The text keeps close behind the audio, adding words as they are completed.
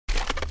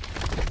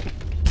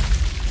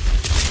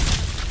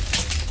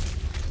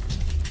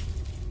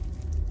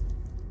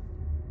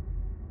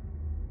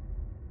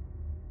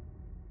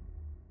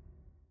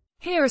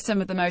Here are some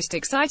of the most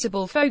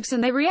excitable folks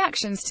and their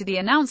reactions to the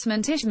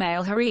announcement.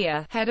 Ismail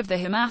Haniyah, head of the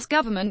Hamas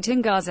government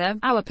in Gaza: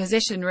 our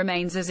position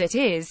remains as it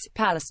is,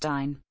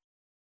 Palestine.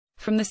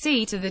 From the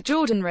sea to the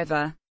Jordan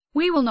River.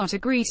 We will not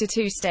agree to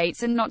two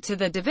states and not to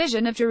the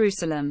division of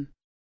Jerusalem.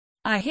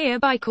 I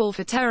hereby call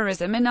for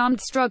terrorism and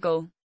armed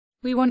struggle.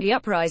 We want the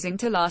uprising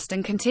to last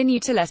and continue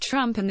to let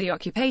Trump and the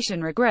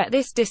occupation regret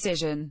this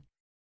decision.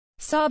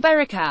 Saab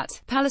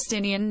Erekat,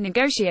 Palestinian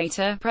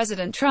negotiator: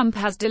 President Trump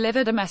has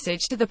delivered a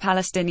message to the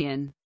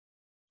Palestinian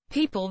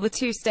people. The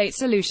two-state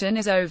solution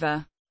is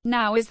over.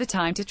 Now is the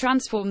time to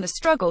transform the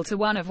struggle to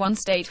one of one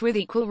state with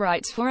equal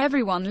rights for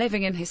everyone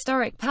living in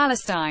historic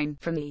Palestine,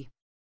 from the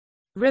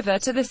river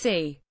to the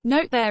sea.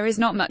 Note there is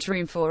not much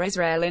room for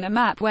Israel in a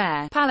map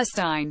where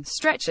Palestine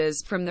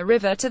stretches from the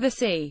river to the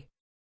sea.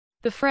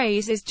 The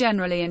phrase is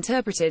generally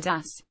interpreted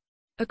as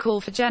a call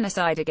for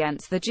genocide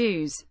against the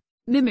Jews.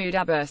 Mahmoud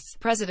Abbas,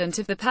 president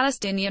of the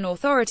Palestinian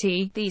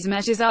Authority: these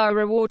measures are a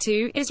reward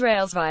to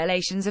Israel's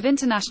violations of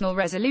international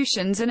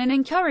resolutions and an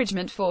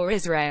encouragement for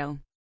Israel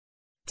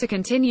to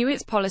continue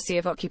its policy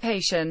of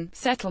occupation,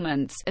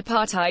 settlements,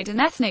 apartheid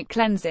and ethnic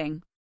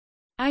cleansing.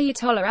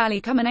 Ayatollah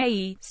Ali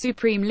Khamenei,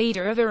 supreme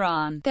leader of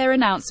Iran: their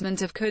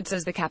announcement of Quds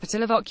as the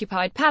capital of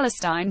occupied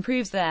Palestine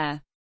proves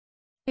their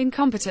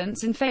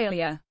incompetence and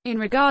failure. In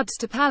regards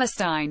to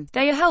Palestine,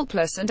 they are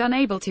helpless and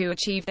unable to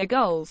achieve their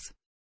goals.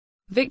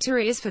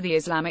 Victory is for the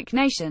Islamic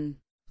nation.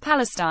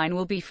 Palestine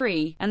will be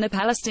free, and the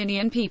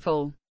Palestinian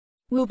people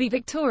will be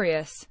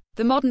victorious.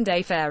 The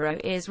modern-day Pharaoh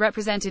is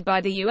represented by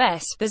the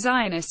US, the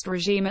Zionist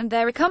regime and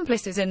their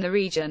accomplices in the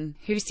region,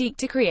 who seek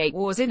to create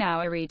wars in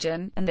our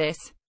region, and this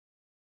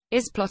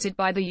is plotted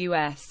by the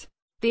US.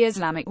 The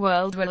Islamic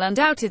world will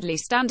undoubtedly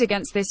stand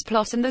against this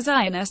plot, and the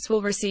Zionists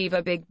will receive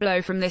a big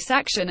blow from this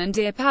action, and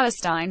dear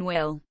Palestine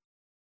will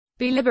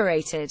be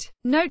liberated.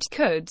 Note: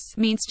 Quds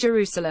means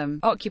Jerusalem,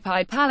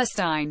 occupied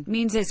Palestine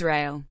means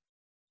Israel.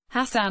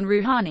 Hassan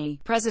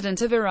Rouhani,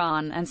 president of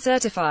Iran and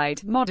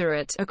certified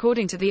moderate,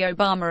 according to the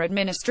Obama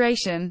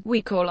administration: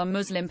 we call on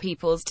Muslim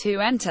peoples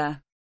to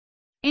enter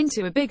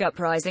into a big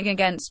uprising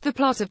against the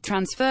plot of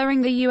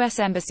transferring the U.S.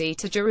 embassy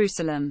to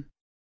Jerusalem.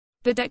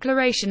 The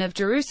declaration of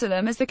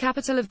Jerusalem as the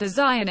capital of the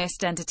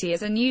Zionist entity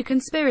is a new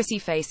conspiracy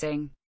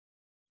facing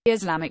the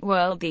Islamic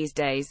world these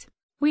days.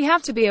 We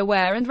have to be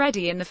aware and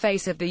ready in the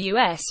face of the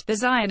US, the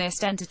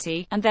Zionist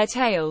entity, and their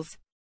tails.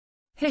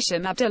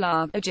 Hisham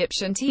Abdullah,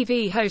 Egyptian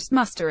TV host,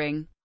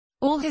 mustering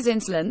all his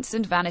insolence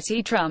and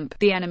vanity: Trump,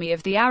 the enemy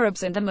of the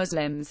Arabs and the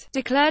Muslims,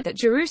 declared that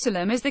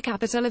Jerusalem is the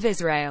capital of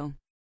Israel.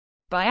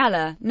 By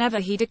Allah, never!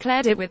 He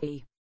declared it with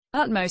the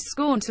utmost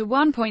scorn to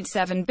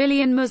 1.7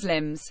 billion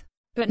Muslims.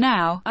 But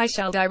now, I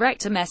shall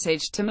direct a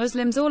message to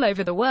Muslims all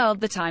over the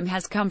world: the time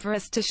has come for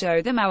us to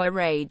show them our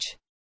rage.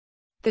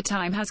 The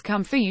time has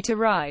come for you to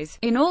rise,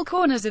 in all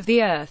corners of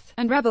the earth,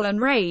 and rebel and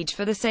rage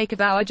for the sake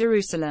of our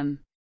Jerusalem.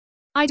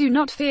 I do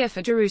not fear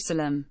for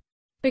Jerusalem,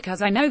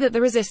 because I know that the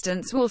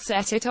resistance will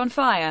set it on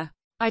fire.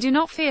 I do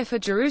not fear for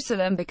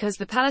Jerusalem because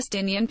the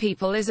Palestinian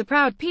people is a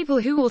proud people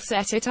who will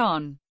set it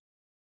on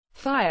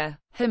fire.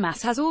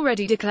 Hamas has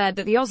already declared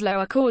that the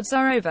Oslo Accords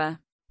are over.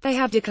 They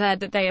have declared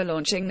that they are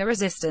launching the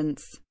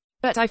resistance.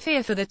 But I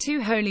fear for the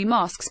two holy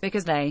mosques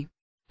because they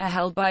are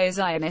held by a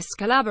Zionist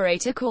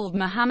collaborator called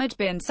Mohammed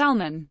bin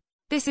Salman.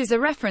 This is a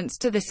reference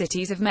to the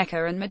cities of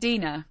Mecca and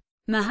Medina.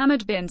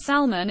 Mohammed bin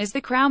Salman is the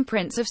Crown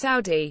Prince of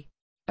Saudi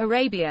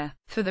Arabia.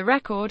 For the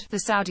record, the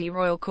Saudi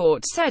royal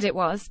court said it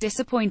was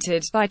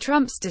disappointed by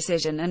Trump's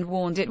decision and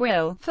warned it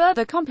will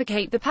further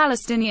complicate the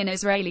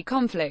Palestinian-Israeli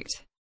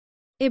conflict.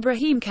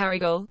 Ibrahim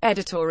Karagol,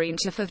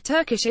 editor-in-chief of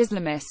Turkish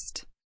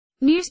Islamist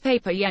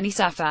newspaper Yeni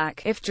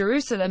Safak: if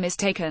Jerusalem is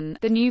taken,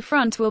 the new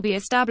front will be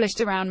established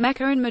around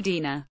Mecca and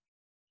Medina.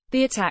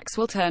 The attacks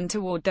will turn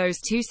toward those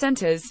two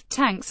centers.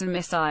 Tanks and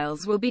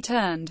missiles will be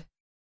turned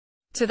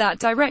to that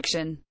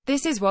direction.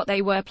 This is what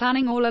they were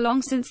planning all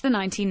along since the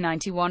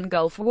 1991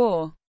 Gulf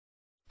War.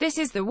 This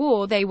is the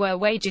war they were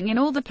waging in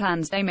all the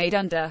plans they made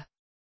under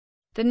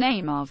the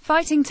name of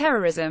fighting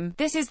terrorism.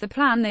 This is the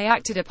plan they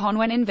acted upon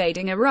when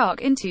invading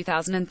Iraq in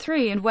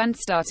 2003 and when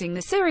starting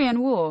the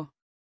Syrian war.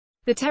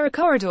 The Terror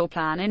Corridor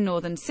plan in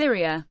northern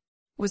Syria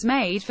was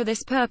made for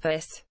this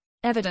purpose.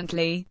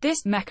 Evidently,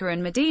 this Mecca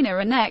and Medina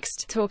are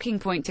next talking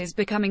point is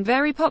becoming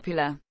very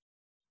popular.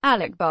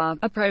 Al-Akhbar,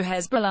 a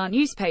pro-Hezbollah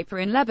newspaper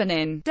in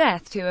Lebanon: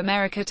 death to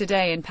America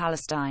today in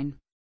Palestine.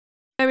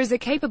 There is a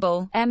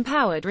capable,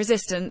 empowered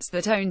resistance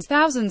that owns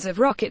thousands of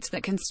rockets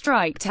that can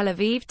strike Tel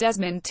Aviv.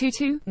 Desmond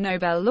Tutu,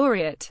 Nobel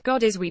laureate: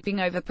 God is weeping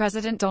over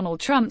President Donald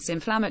Trump's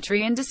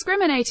inflammatory and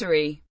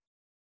discriminatory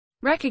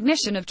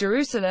recognition of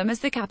Jerusalem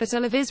as the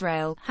capital of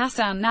Israel.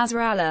 Hassan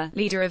Nasrallah,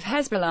 leader of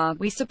Hezbollah: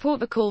 we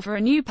support the call for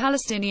a new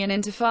Palestinian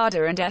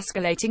intifada and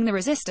escalating the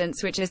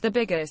resistance, which is the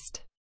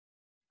biggest,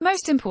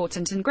 most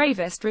important and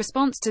gravest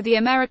response to the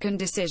American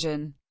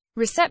decision.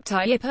 Recep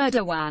Tayyip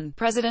Erdogan,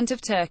 president of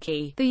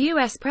Turkey: the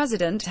US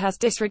president has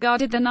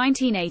disregarded the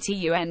 1980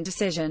 UN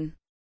decision.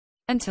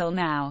 Until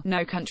now,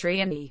 no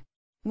country in the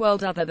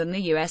world other than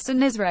the US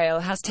and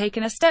Israel has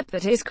taken a step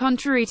that is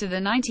contrary to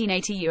the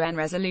 1980 UN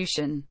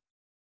resolution.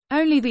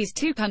 Only these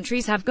two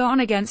countries have gone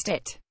against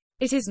it.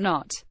 It is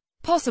not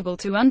possible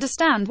to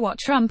understand what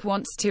Trump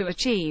wants to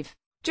achieve.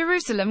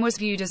 Jerusalem was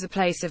viewed as a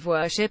place of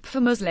worship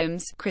for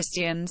Muslims,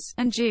 Christians,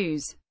 and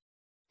Jews.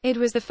 It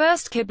was the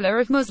first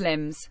Qibla of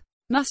Muslims.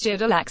 Masjid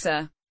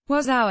al-Aqsa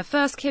was our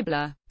first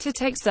Qibla. To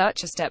take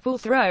such a step will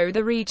throw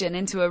the region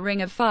into a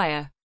ring of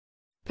fire.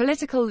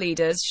 Political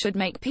leaders should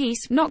make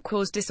peace, not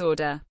cause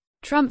disorder.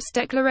 Trump's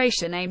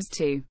declaration aims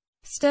to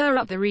stir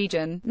up the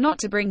region, not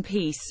to bring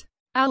peace.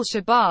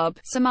 Al-Shabaab,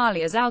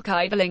 Somalia's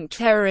al-Qaeda-linked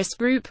terrorist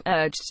group,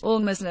 urged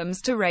all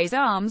Muslims to raise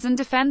arms and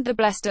defend the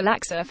blessed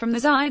Al-Aqsa from the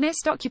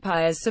Zionist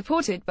occupiers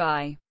supported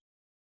by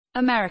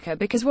America,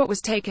 because what was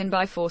taken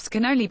by force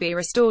can only be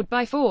restored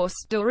by force.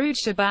 Darood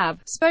Shabab,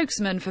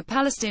 spokesman for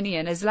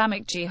Palestinian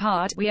Islamic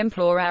Jihad: we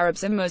implore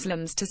Arabs and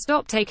Muslims to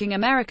stop taking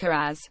America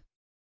as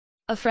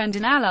a friend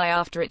and ally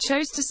after it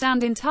chose to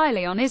stand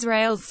entirely on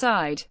Israel's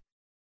side.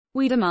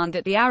 We demand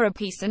that the Arab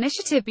Peace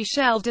Initiative be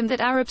shelved and that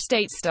Arab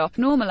states stop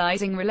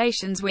normalizing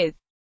relations with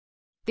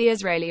the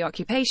Israeli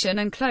occupation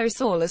and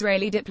close all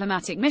Israeli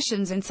diplomatic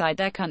missions inside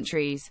their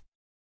countries.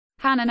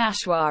 Hanan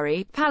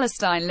Ashwari,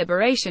 Palestine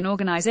Liberation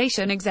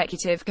Organization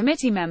Executive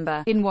Committee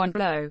member: in one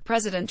blow,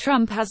 President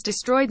Trump has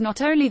destroyed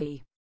not only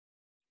the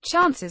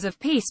chances of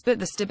peace but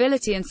the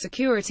stability and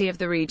security of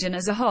the region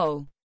as a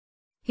whole.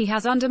 He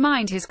has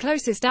undermined his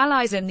closest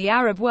allies in the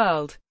Arab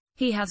world.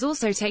 He has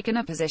also taken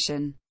a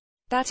position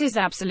that is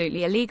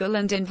absolutely illegal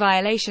and in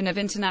violation of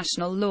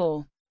international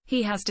law.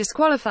 He has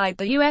disqualified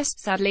the U.S.,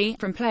 sadly,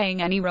 from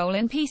playing any role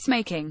in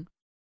peacemaking.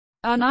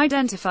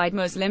 Unidentified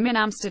Muslim in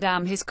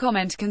Amsterdam: his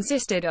comment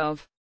consisted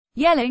of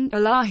yelling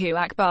Allahu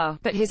Akbar,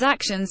 but his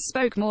actions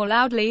spoke more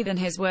loudly than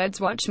his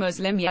words. Watch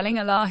Muslim yelling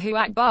Allahu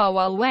Akbar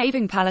while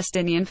waving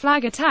Palestinian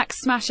flag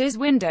attacks smashes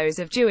windows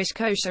of Jewish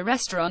kosher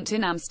restaurant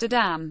in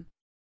Amsterdam.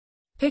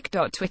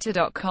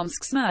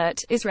 pic.twitter.com/Smirt,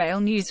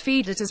 Israel news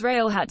feed at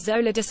Israel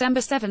Hatzola,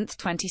 December 7,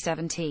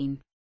 2017.